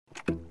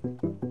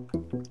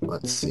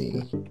Let's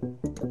see.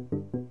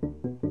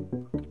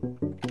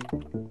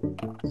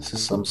 This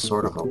is some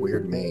sort of a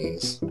weird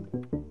maze.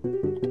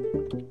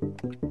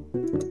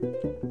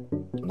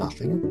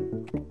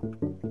 Nothing.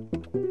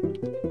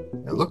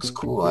 It looks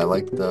cool. I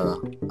like the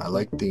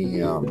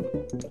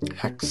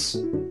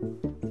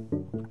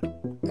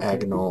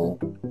hexagonal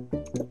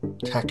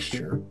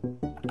texture.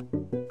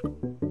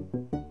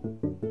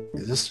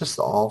 Is this just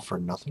all for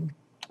nothing?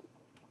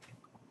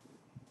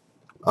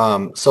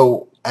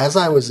 So as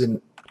I was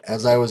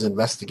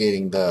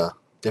investigating the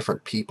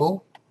different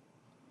people,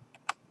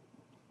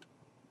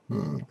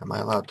 am I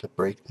allowed to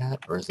break that,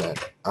 or is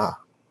that oh,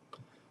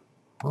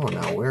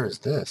 now where is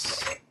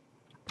this?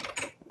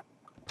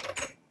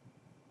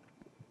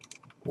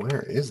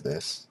 Where is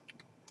this?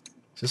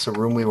 Is this a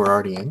room we were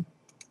already in?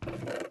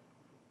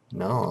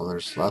 No,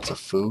 there's lots of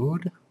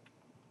food.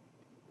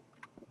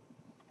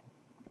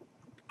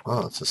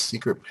 Oh, it's a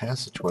secret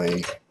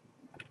passageway.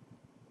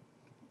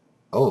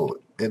 Oh,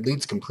 it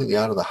leads completely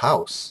out of the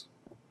house.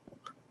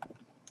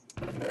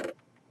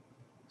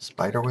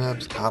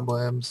 Spiderwebs,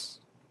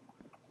 cobwebs.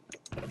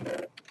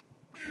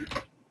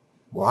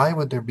 Why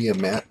would there be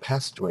a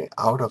passageway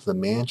out of the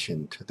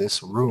mansion to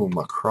this room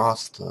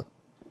across the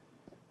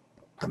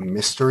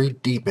mystery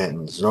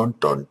deepens? Dun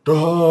dun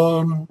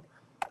dun!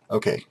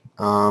 Okay,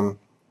 I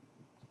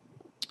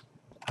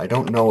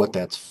don't know what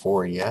that's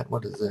for yet.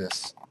 What is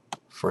this?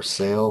 For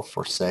sale,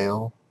 for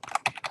sale.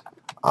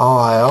 Oh,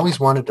 I always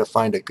wanted to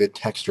find a good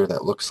texture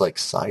that looks like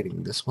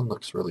siding. This one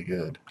looks really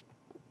good.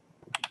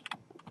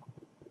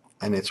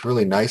 And it's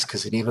really nice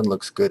because it even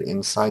looks good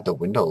inside the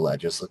window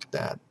ledges. Look at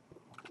that.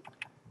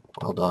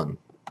 Well done,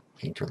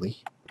 Painterly.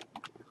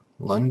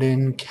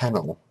 London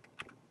Kennel.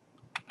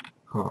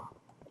 Huh.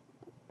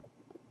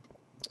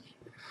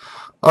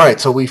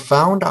 Alright, so we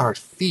found our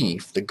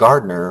thief, the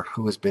gardener,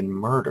 who has been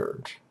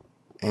murdered.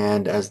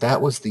 And as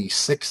that was the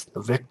sixth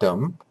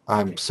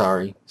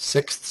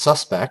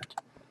suspect,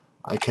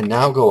 I can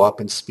now go up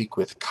and speak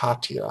with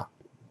Katya.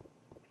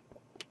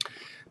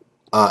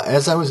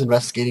 As I was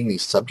investigating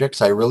these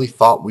subjects, I really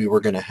thought we were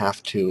going to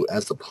have to,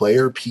 as the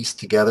player, piece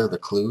together the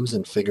clues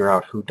and figure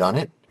out who done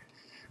it.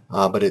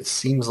 But it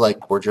seems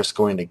like we're just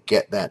going to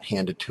get that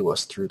handed to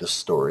us through the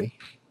story,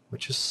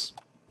 which is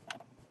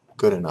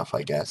good enough,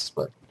 I guess.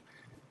 But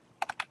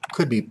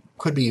could be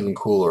even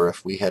cooler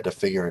if we had to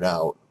figure it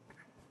out.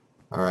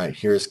 All right,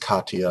 here's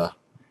Katya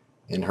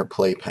in her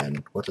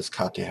playpen. What does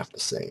Katya have to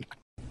say?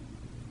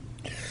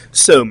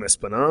 So, Miss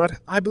Bernard,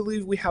 I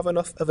believe we have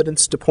enough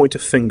evidence to point a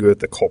finger at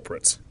the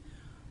culprit.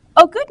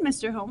 Oh, good,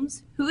 Mr.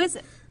 Holmes. Who is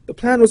it? The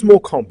plan was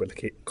more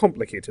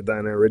complicated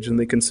than I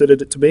originally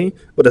considered it to be,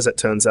 but as it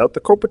turns out, the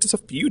culprit is a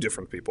few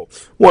different people.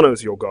 One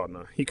is your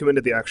gardener. He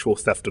committed the actual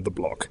theft of the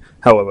block.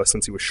 However,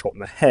 since he was shot in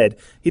the head,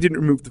 he didn't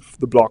remove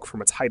the block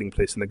from its hiding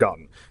place in the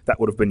garden. That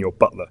would have been your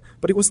butler,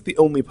 but he wasn't the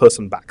only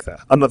person back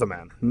there. Another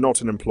man, not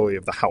an employee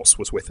of the house,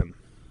 was with him.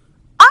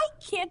 I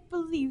can't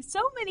believe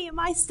so many of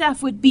my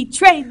staff would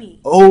betray me.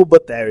 Oh,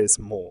 but there is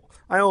more.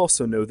 I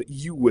also know that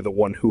you were the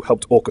one who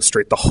helped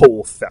orchestrate the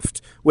whole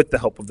theft, with the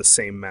help of the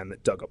same man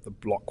that dug up the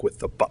block with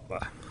the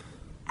butler.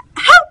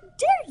 How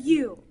dare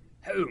you?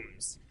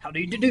 Holmes, how do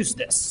you deduce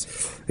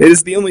this? It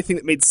is the only thing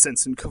that made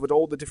sense and covered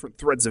all the different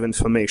threads of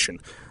information.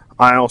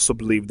 I also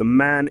believe the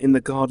man in the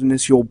garden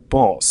is your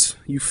boss.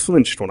 You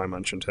flinched when I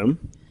mentioned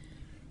him.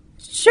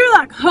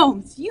 Sherlock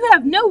Holmes, you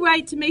have no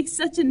right to make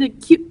such an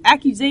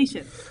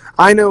accusation.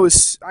 I knew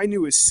as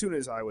soon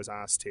as I was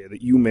asked here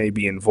that you may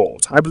be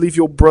involved. I believe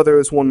your brother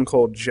is one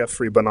called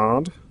Geoffrey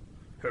Bernard.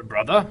 Her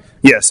brother?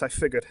 Yes, I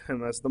figured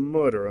him as the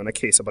murderer in a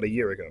case about a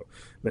year ago.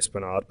 Miss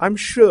Bernard, I'm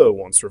sure,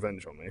 wants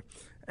revenge on me.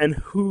 And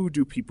who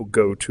do people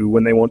go to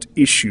when they want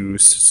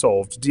issues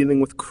solved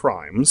dealing with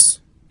crimes?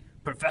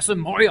 Professor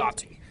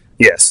Moriarty.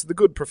 Yes, the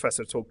good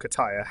professor told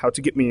Katya how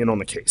to get me in on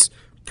the case,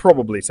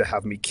 probably to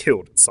have me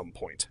killed at some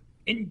point.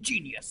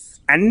 Ingenious.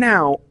 And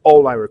now,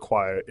 all I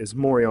require is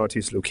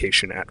Moriarty's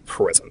location at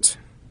present.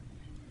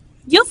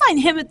 You'll find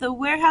him at the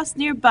warehouse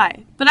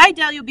nearby, but I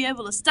doubt you'll be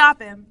able to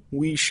stop him.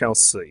 We shall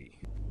see.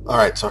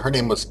 Alright, so her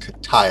name was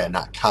Katya,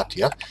 not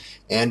Katya,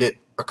 and it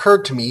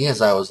occurred to me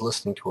as I was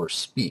listening to her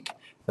speak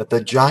that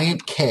the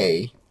giant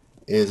K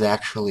is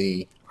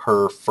actually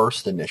her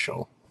first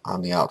initial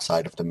on the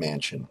outside of the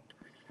mansion.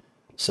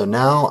 So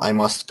now I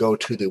must go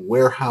to the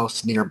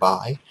warehouse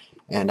nearby,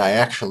 and I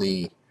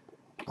actually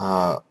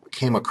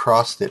came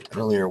across it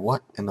earlier.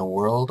 What in the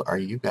world are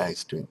you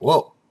guys doing?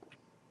 Whoa!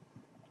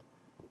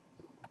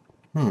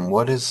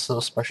 What is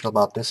so special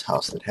about this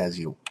house that has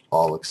you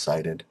all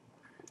excited?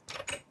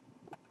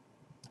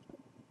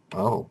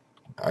 Oh,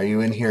 are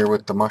you in here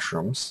with the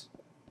mushrooms?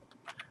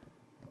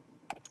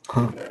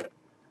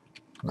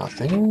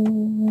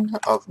 Nothing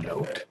of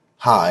note.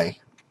 Hi.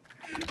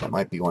 That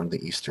might be one of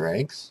the Easter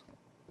eggs.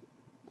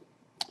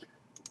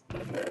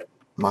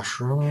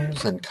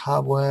 Mushrooms and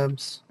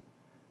cobwebs.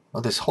 Oh,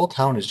 this whole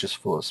town is just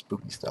full of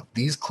spooky stuff.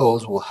 These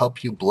clothes will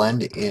help you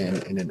blend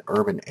in an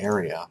urban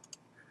area.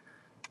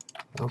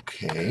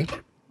 Okay.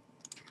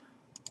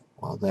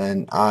 Well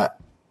then,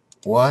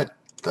 what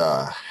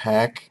the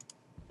heck?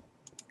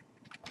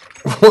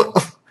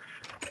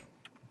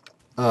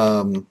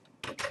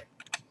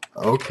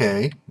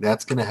 Okay,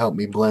 that's gonna help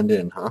me blend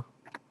in, huh?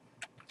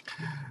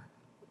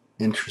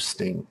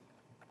 Interesting.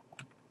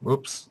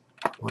 Whoops.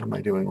 What am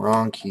I doing?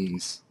 Wrong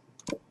keys.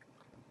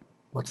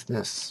 What's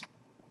this?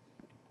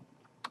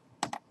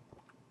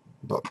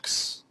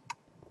 Books.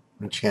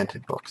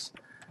 Enchanted books.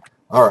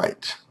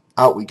 Alright,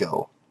 out we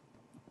go.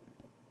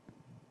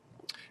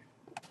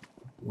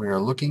 We're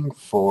looking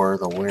for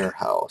the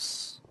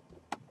warehouse.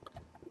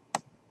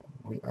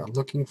 We are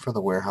looking for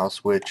the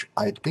warehouse, which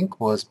I think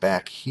was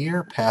back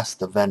here past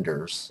the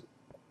vendors.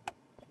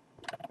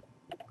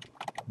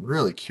 I'm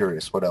really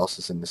curious what else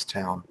is in this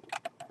town.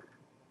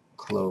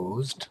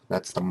 Closed.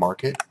 That's the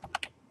market.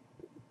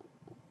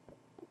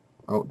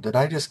 Oh, did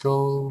I just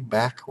go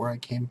back where I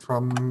came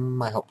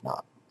from? I hope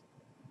not.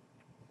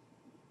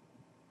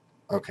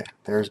 Okay,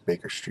 there's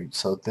Baker Street.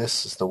 So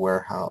this is the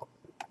warehouse.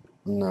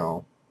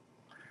 No.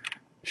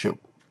 Shoot.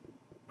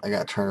 I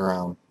gotta turn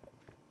around.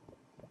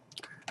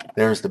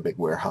 There's the big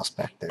warehouse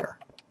back there.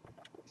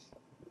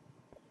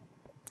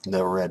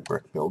 The red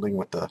brick building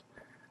with the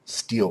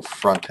steel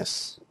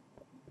frontis.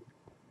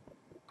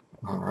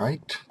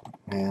 Alright.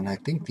 And I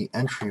think the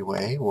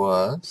entryway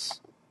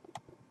was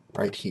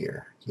right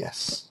here.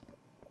 Yes.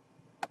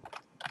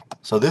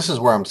 So this is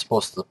where I'm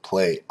supposed to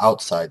play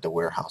outside the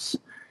warehouse.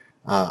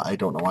 I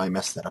don't know why I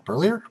messed that up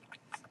earlier.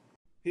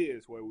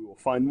 Here's where we will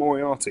find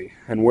Moriarty,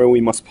 and where we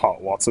must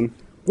part, Watson.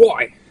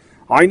 Why?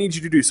 I need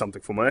you to do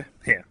something for me.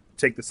 Here,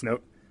 take this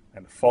note,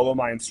 and follow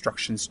my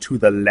instructions to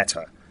the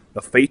letter.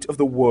 The fate of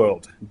the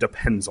world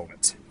depends on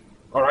it.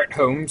 All right,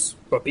 Holmes,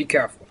 but be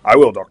careful. I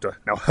will, Doctor.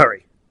 Now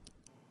hurry.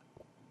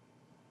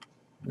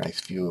 Nice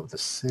view of the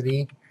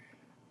city.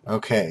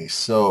 Okay,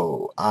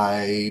 so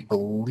I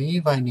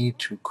believe I need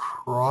to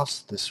cross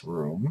this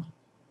room.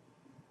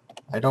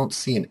 I don't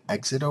see an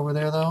exit over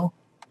there, though.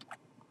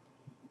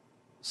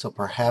 So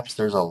perhaps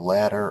there's a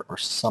ladder or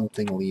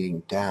something leading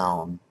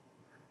down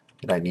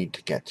that I need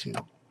to get to.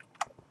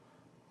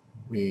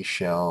 We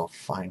shall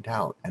find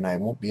out. And I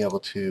won't be able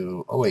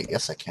to... Oh, wait,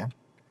 yes I can.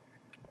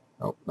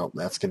 Oh, no,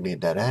 that's going to be a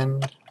dead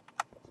end.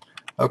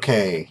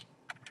 Okay.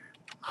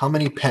 How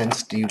many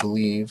pence do you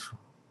believe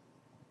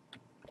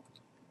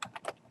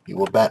you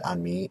will bet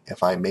on me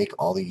if I make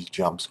all these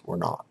jumps or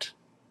not?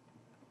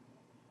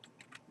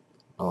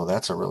 Oh,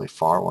 that's a really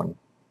far one.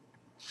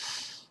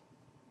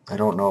 I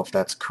don't know if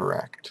that's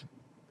correct.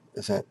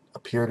 Does that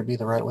appear to be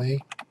the right way?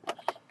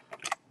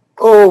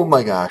 Oh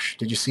my gosh.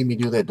 Did you see me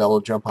do that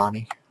double jump,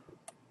 Ani?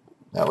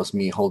 That was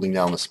me holding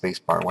down the space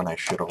bar when I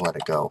should have let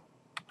it go.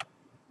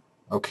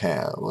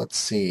 Okay, let's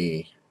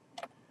see.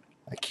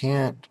 I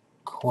can't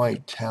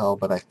quite tell,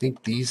 but I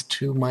think these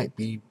two might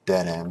be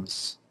dead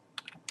ends.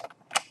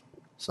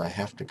 So I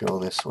have to go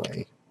this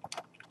way.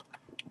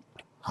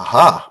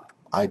 Haha!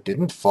 I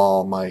didn't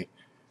fall. My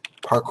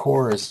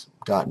parkour has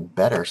gotten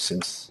better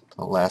since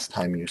the last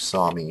time you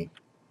saw me.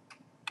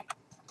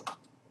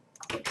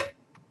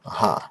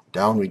 Aha,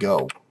 down we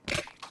go.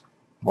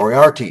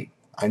 Moriarty,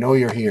 I know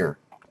you're here.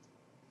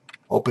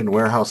 Open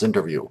warehouse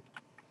interview.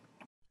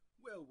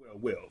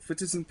 Well, if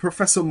it isn't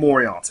Professor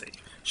Moriarty.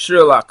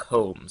 Sherlock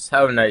Holmes,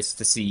 how nice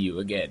to see you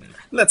again.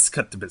 Let's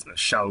cut to business,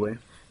 shall we?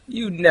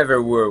 You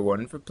never were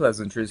one for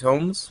pleasantries,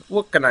 Holmes.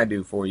 What can I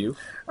do for you?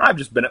 I've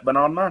just been at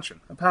Bernard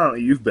Mansion.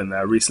 Apparently you've been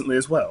there recently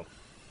as well.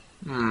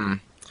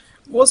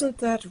 Wasn't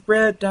that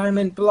rare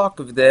diamond block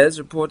of theirs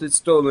reported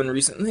stolen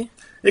recently?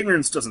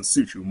 Ignorance doesn't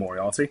suit you,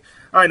 Moriarty.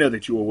 I know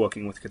that you were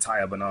working with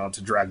Kataya Bernard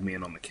to drag me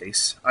in on the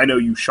case. I know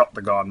you shot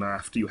the gardener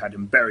after you had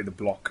him bury the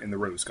block in the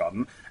rose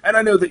garden, and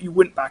I know that you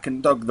went back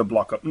and dug the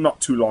block up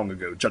not too long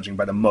ago, judging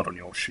by the mud on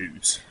your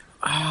shoes.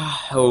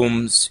 Ah,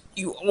 Holmes,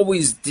 you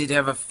always did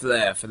have a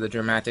flair for the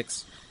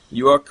dramatics.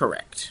 You are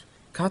correct.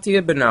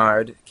 Katya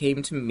Bernard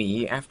came to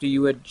me after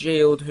you had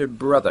jailed her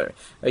brother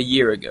a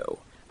year ago.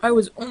 I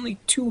was only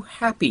too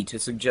happy to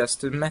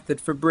suggest a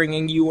method for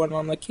bringing you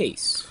on the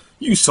case.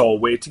 You saw a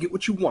way to get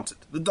what you wanted,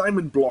 the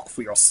diamond block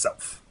for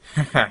yourself.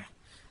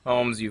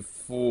 Holmes, you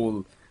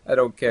fool. I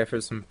don't care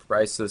for some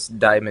priceless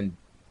diamond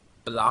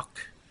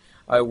block.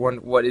 I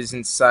want what is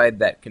inside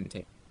that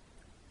container.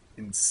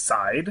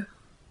 Inside?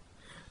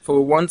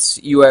 For once,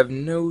 you have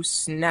no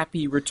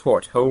snappy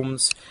retort,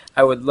 Holmes.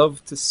 I would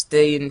love to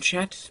stay and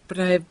chat, but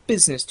I have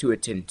business to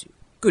attend to.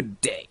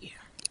 Good day.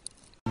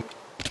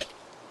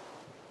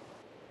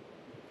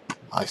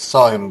 I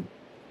saw him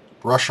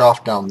rush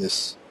off down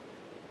this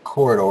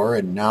corridor,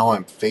 and now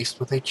I'm faced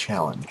with a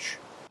challenge.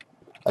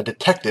 A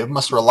detective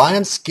must rely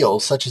on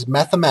skills such as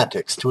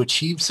mathematics to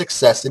achieve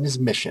success in his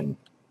mission.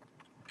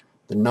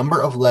 The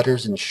number of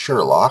letters in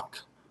Sherlock,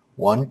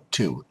 1,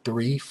 2,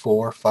 3,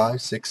 4,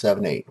 5, 6,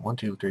 7, 8. 1,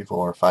 2, 3,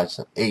 4, 5,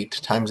 7, 8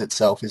 times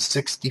itself is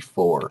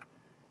 64.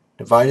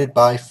 Divided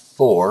by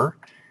 4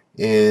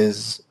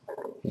 is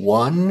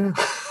 1.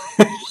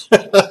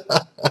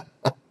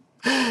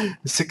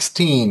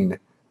 16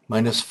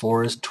 minus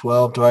 4 is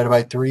 12. Divided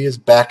by 3 is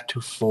back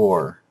to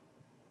 4.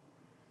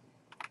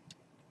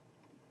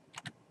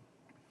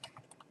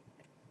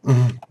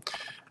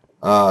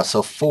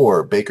 So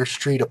 4, Baker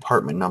Street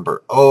apartment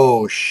number.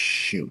 Oh,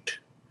 shoot.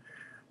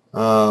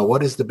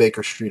 What is the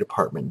Baker Street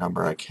apartment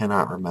number? I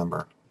cannot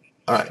remember.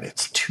 All right,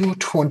 it's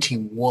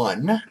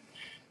 221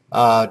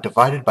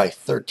 divided by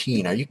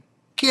 13. Are you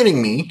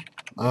kidding me?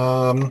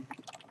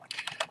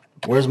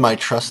 Where's my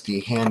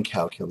trusty hand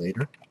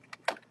calculator?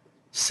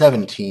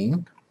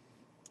 17.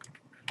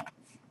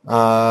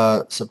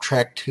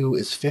 Subtract 2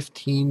 is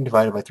 15.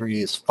 Divided by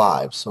 3 is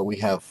 5. So we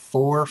have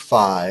 4,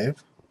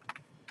 5.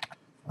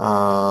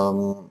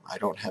 I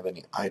don't have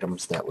any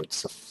items that would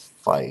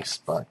suffice,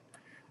 but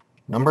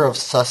number of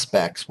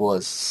suspects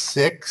was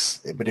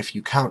 6. But if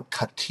you count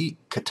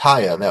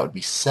Kataya, that would be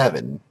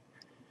 7.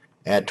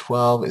 Add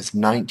 12 is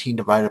 19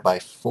 divided by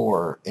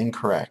 4.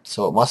 Incorrect.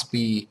 So it must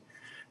be...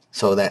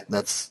 So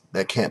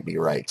that can't be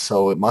right.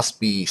 So it must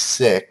be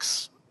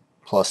 6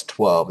 plus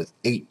 12 is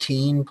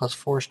 18 plus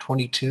 4 is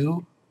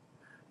 22.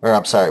 Or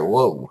I'm sorry,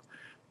 whoa.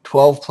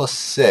 12 plus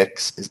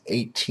 6 is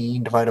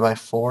 18 divided by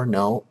 4.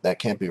 No, that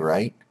can't be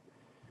right.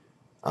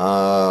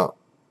 The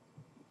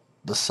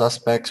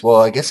suspects,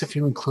 well, I guess if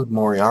you include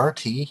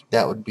Moriarty,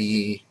 that would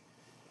be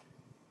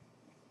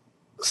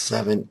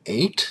 7,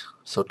 8.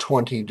 So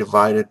 20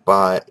 divided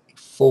by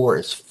 4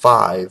 is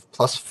 5,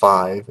 plus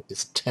 5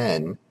 is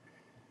 10.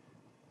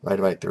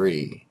 Divided by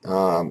 3.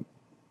 Not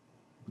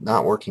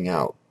working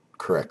out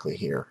correctly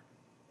here.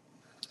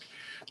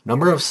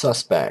 Number of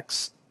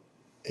suspects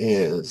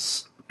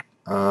is,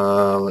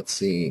 let's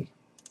see.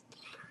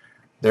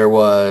 There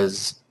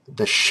was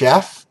the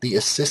chef, the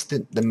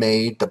assistant, the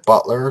maid, the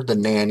butler, the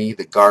nanny,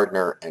 the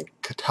gardener, and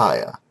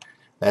Kataya.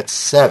 That's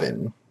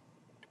 7.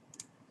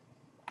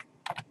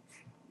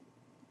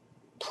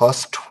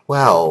 Plus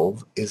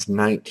 12 is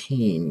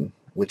 19,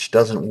 which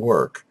doesn't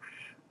work.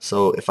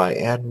 So if I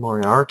add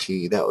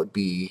Moriarty, that would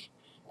be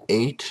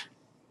 8.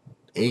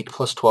 8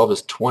 plus 12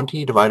 is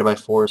 20, divided by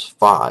 4 is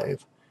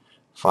 5.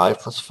 5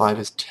 plus 5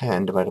 is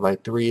 10, divided by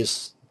 3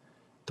 is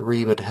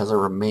 3, but it has a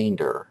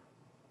remainder.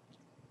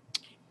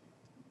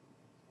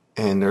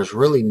 And there's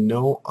really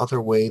no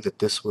other way that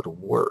this would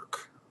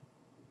work.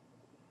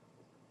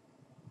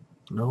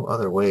 No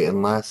other way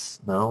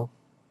unless, no.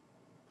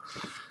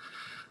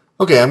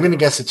 Okay, I'm going to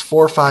guess it's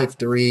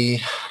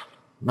 453.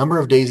 Number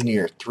of days in a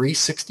year,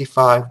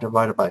 365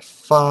 divided by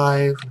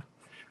 5.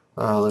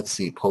 Let's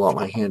see, pull out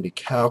my handy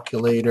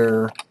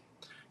calculator.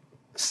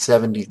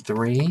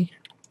 73.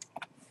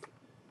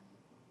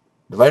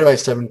 Divided by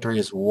 73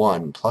 is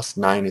 1. Plus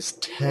 9 is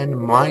 10.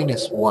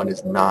 Minus 1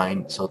 is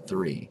 9, so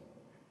 3.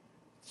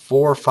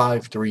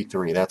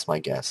 4533, that's my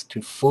guess.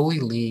 To fully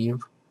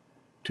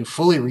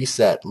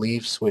reset,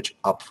 leave switch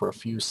up for a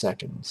few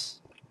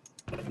seconds.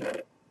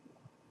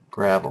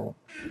 Gravel.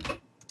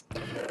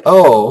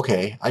 Oh,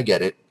 okay, I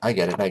get it.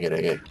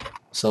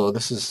 So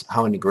this is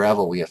how many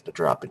gravel we have to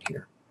drop in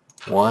here.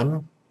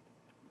 1,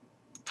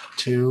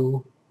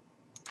 2,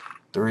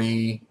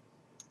 3,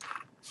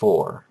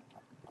 4.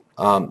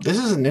 This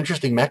is an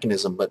interesting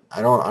mechanism, but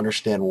I don't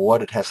understand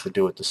what it has to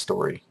do with the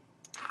story.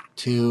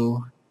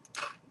 2,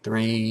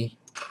 3,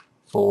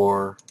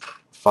 4,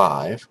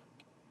 5.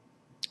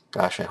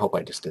 Gosh, I hope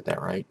I just did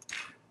that right.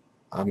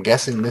 I'm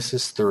guessing this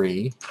is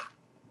 3,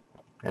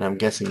 and I'm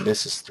guessing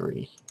this is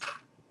 3.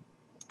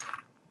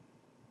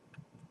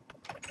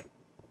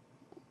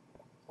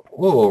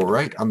 Whoa,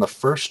 right on the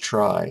first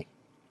try.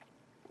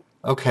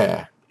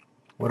 Okay,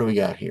 what do we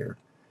got here?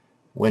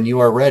 When you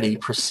are ready,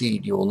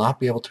 proceed. You will not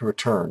be able to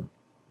return.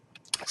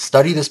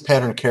 Study this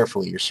pattern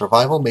carefully. Your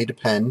survival may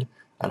depend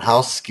on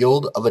how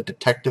skilled of a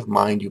detective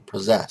mind you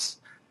possess.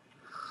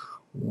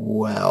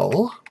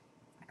 Well,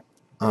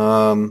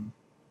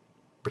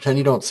 pretend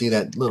you don't see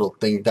that little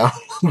thing down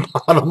the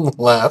bottom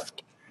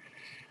left.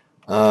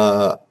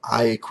 I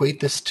equate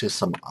this to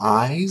some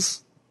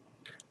eyes.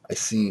 I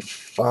see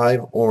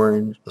 5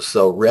 orange.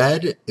 So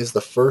red is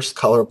the first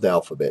color of the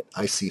alphabet.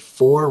 I see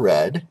 4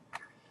 red.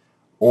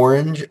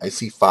 Orange, I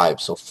see 5.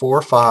 So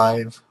 4,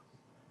 5.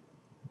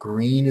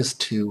 Green is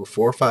 2.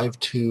 4, 5,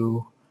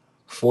 2.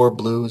 4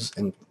 blues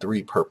and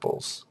 3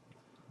 purples.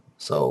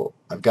 So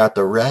I've got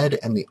the red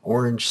and the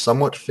orange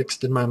somewhat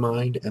fixed in my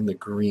mind, and the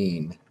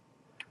green.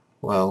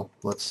 Well,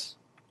 let's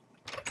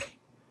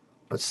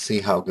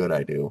see how good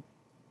I do.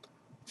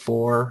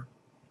 4,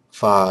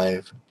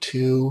 5,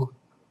 2,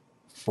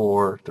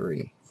 4,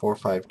 3. 4,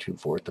 5, 2,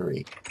 4,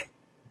 3.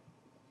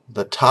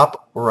 The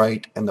top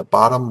right and the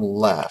bottom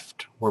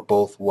left were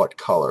both what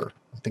color?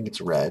 I think it's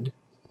red.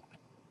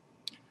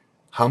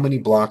 How many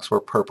blocks were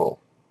purple?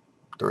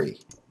 3.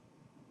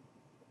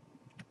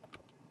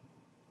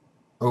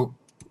 Oh,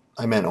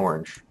 I meant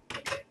orange.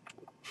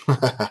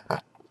 I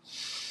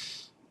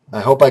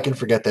hope I can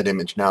forget that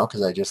image now,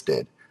 because I just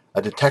did.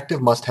 A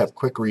detective must have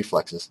quick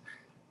reflexes.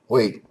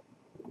 Wait,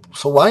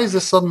 so why is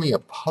this suddenly a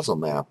puzzle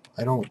map?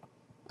 I don't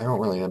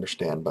really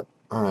understand, but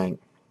alright.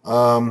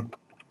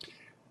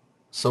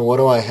 So what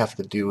do I have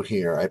to do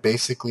here? I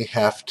basically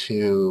have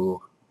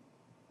to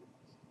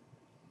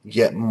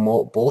get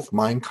both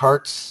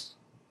minecarts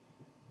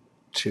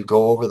to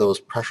go over those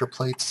pressure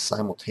plates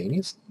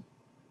simultaneously.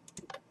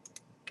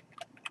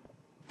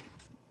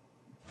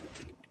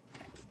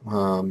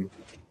 And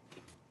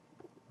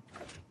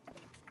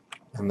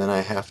then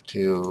I have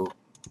to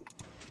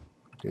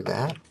do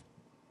that.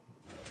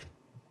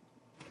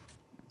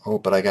 Oh,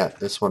 but I got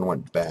this one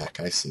went back.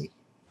 I see.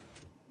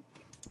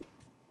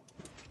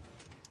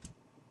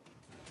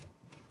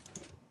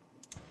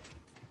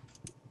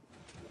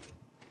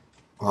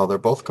 Well, they're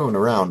both going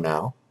around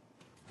now,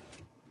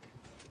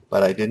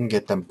 but I didn't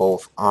get them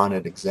both on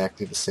at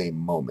exactly the same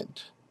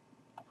moment.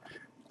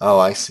 Oh,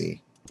 I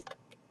see.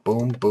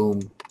 Boom,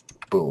 boom,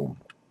 boom.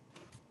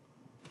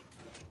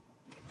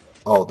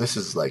 Oh, this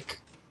is going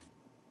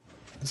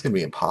to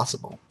be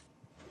impossible.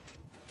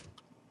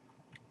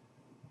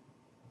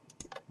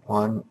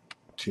 1,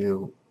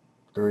 2,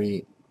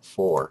 3,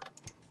 4.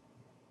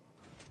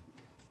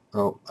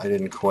 Oh, I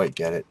didn't quite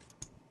get it.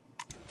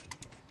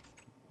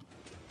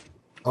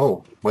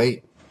 Oh,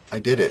 wait. I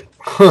did it.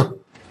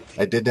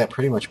 I did that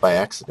pretty much by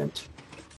accident.